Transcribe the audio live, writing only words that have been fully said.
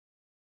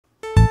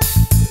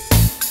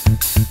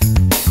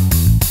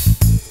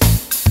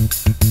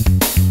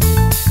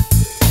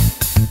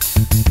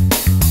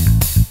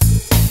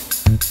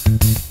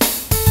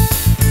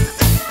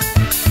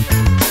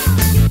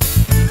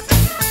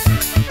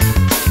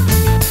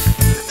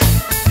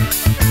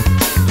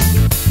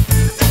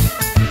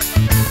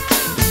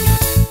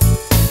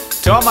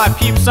To all my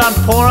peeps on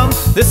Forum,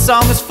 this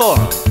song is for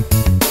 'em.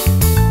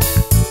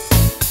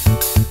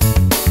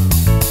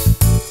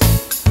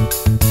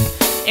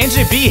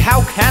 N.J.B,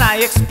 how can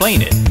I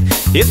explain it?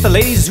 It's the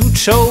ladies who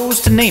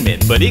chose to name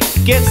it, but it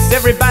gets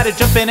everybody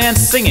jumping and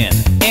singing.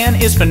 N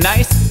is for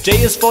nice, J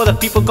is for the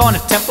people going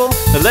to temple.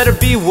 The letter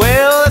B,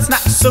 well, it's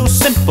not so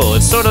simple.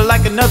 It's sort of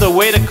like another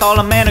way to call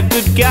a man a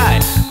good guy.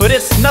 But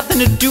it's nothing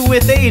to do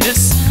with age,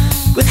 it's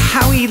with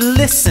how he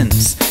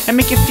listens and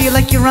make you feel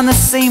like you're on the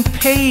same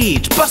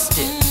page.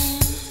 Busted!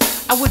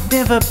 I would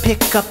never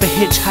pick up a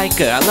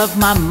hitchhiker. I love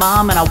my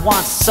mom and I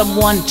want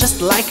someone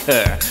just like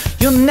her.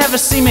 You'll never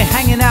see me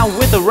hanging out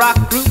with a rock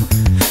group.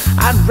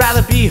 I'd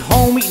rather be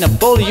home eating a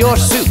bowl of your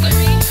soup.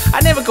 I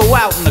never go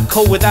out in the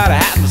cold without a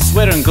hat and a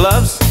sweater and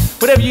gloves.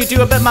 Whatever you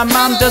do, I bet my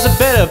mom does it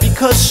better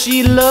because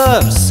she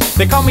loves.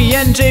 They call me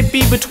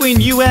N.J.B between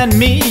you and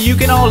me. You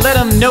can all let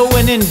them know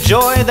and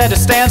enjoy that it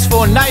stands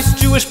for nice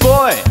Jewish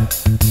boy.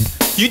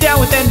 You down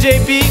with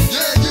N.J.B?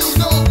 Yeah, you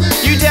know me.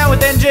 You down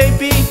with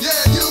N.J.B? Yeah,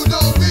 you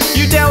know me.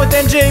 You down with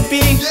N.J.B?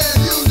 Yeah,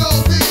 you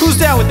know me. Who's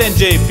down with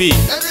N.J.B?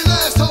 Every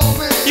last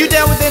homie. You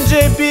down with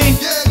N.J.B?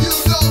 Yeah, you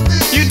know me.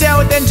 You down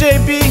with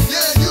N.J.B?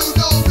 Yeah, you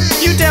know me.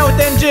 You down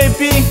with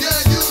N.J.B? Yeah,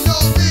 you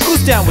know me.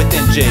 Who's down with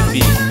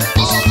N.J.B?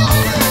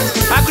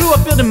 I grew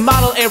up building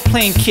model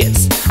airplane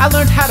kits. I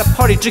learned how to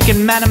party drinking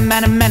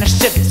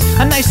Chevys.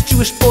 A nice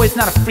Jewish boy's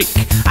not a freak.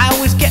 I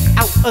always get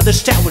out of the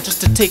shower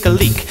just to take a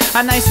leak.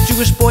 A nice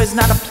Jewish boy's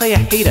not a player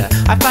hater.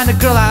 I find a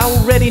girl I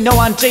already know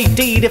on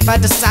J-Date if I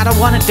decide I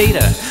wanna date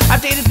her.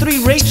 I've dated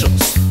 3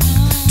 Rachels,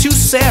 2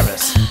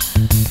 Sarahs,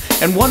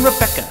 and 1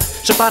 Rebecca.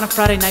 Shabbat on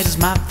Friday night is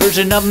my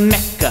version of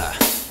Mecca.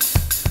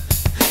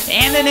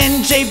 And an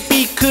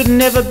N.J.B could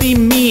never be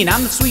mean.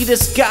 I'm the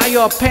sweetest guy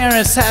your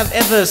parents have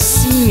ever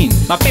seen.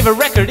 My favorite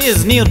record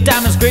is Neil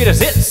Diamond's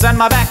Greatest Hits, and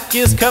my back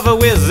is covered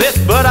with zits.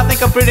 But I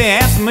think I'm pretty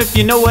handsome if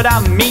you know what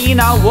I mean.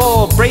 I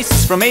wore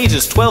braces from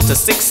ages 12 to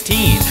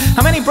 16.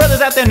 How many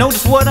brothers out there know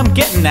just what I'm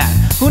getting at?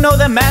 Who know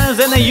their manners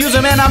and they use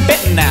them and I'm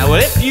betting that.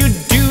 Well, if you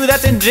do,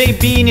 that's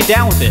N.J.B and you're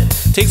down with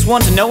it. Takes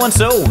one to know one,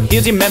 so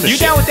here's your membership.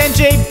 You down with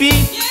N.J.B?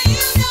 Yeah,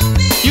 you know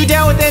me. You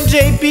down with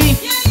N.J.B? Yeah,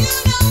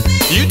 you know me.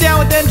 You down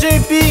with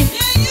N.J.B? Yeah,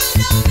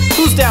 you know me.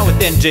 Who's down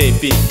with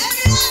N.J.B?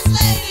 Every last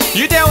lady.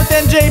 You down with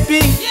N.J.B?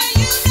 Yeah,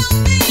 you know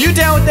me. You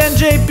down with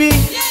N.J.B?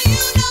 Yeah, you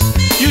know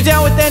me. You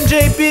down with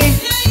N.J.B? Yeah,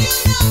 you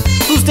know me.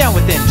 Who's down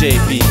with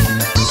N.J.B?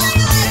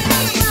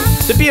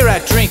 The beer I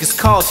drink is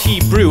called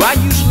Hebrew. I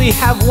usually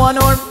have 1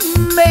 or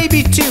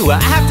maybe 2. I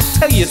have to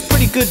tell you, it's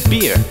pretty good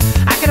beer.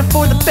 I can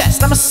afford the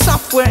best, I'm a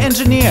software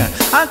engineer.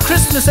 On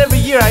Christmas every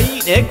year I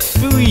eat egg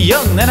foo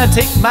young. Then I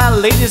take my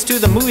ladies to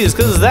the movies,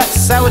 cause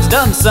that's how it's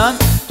done, son.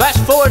 Flash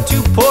forward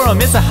to Purim,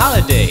 it's a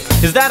holiday.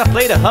 Is that a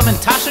plate of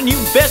Hamantaschen? You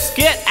best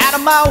get out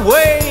of my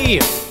way!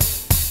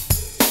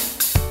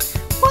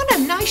 What a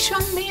nice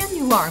young man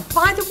you are.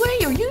 By the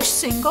way, are you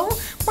single?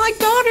 My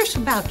daughter's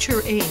about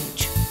your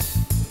age.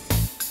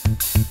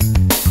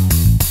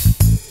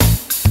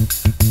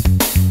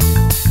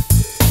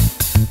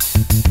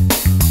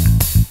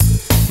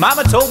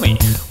 Mama told me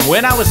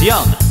when I was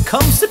young,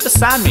 come sit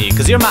beside me,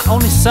 cause you're my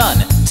only son.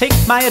 Take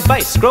my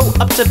advice, grow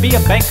up to be a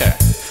banker.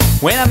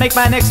 When I make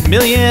my next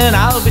million,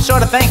 I'll be sure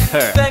to thank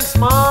her. Thanks,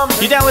 Mom.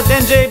 You down with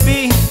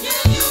N.J.B? Yeah,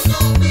 you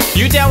know me.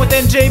 You down with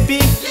N.J.B?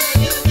 Yeah,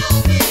 you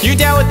know me. You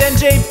down with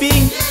N.J.B?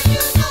 Yeah,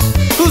 you know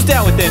me. Who's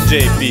down with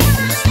N.J.B?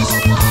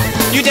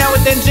 You down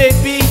with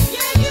N.J.B? Yeah,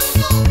 you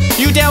know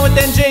me. You down with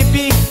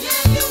N.J.B? Yeah,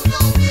 you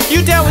know me.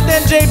 You down with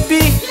N.J.B?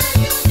 Yeah,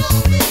 you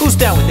know me. Who's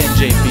down with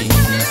N.J.B?